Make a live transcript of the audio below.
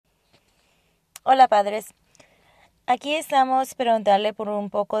Hola padres, aquí estamos preguntarle por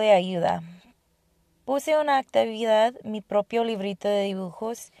un poco de ayuda. Puse una actividad, mi propio librito de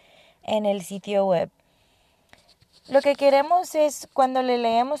dibujos, en el sitio web. Lo que queremos es, cuando le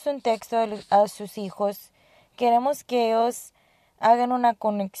leemos un texto a sus hijos, queremos que ellos hagan una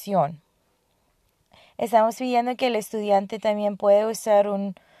conexión. Estamos pidiendo que el estudiante también pueda usar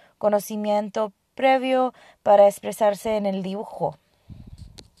un conocimiento previo para expresarse en el dibujo.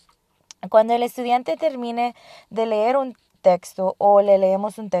 Cuando el estudiante termine de leer un texto o le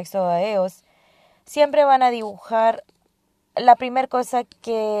leemos un texto a ellos, siempre van a dibujar la primera cosa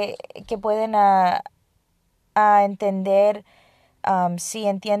que pueden a entender, si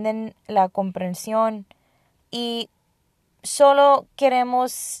entienden la comprensión, y solo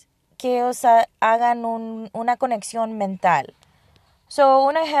queremos que ellos hagan una conexión mental.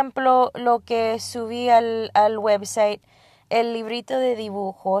 Un ejemplo, lo que subí al website, el librito de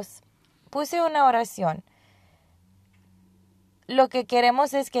dibujos, puse una oración. Lo que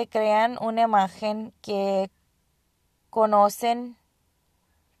queremos es que crean una imagen que conocen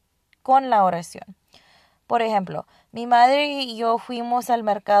con la oración. Por ejemplo, mi madre y yo fuimos al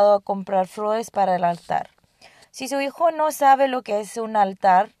mercado a comprar flores para el altar. Si su hijo no sabe lo que es un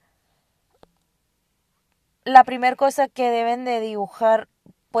altar, la primera cosa que deben de dibujar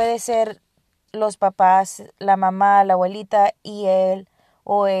puede ser los papás, la mamá, la abuelita y él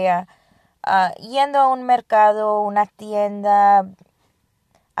o ella, yendo a un mercado, una tienda,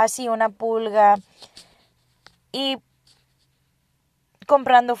 así una pulga, y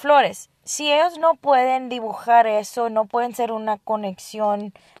comprando flores. Si ellos no pueden dibujar eso, no pueden ser una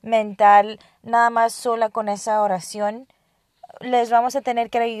conexión mental nada más sola con esa oración, les vamos a tener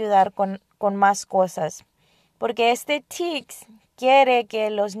que ayudar con más cosas. Porque este TICS quiere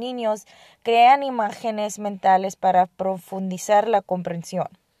que los niños crean imágenes mentales para profundizar la comprensión.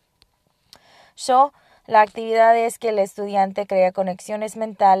 La actividad es que el estudiante crea conexiones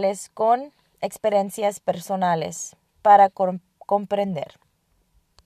mentales con experiencias personales para comprender.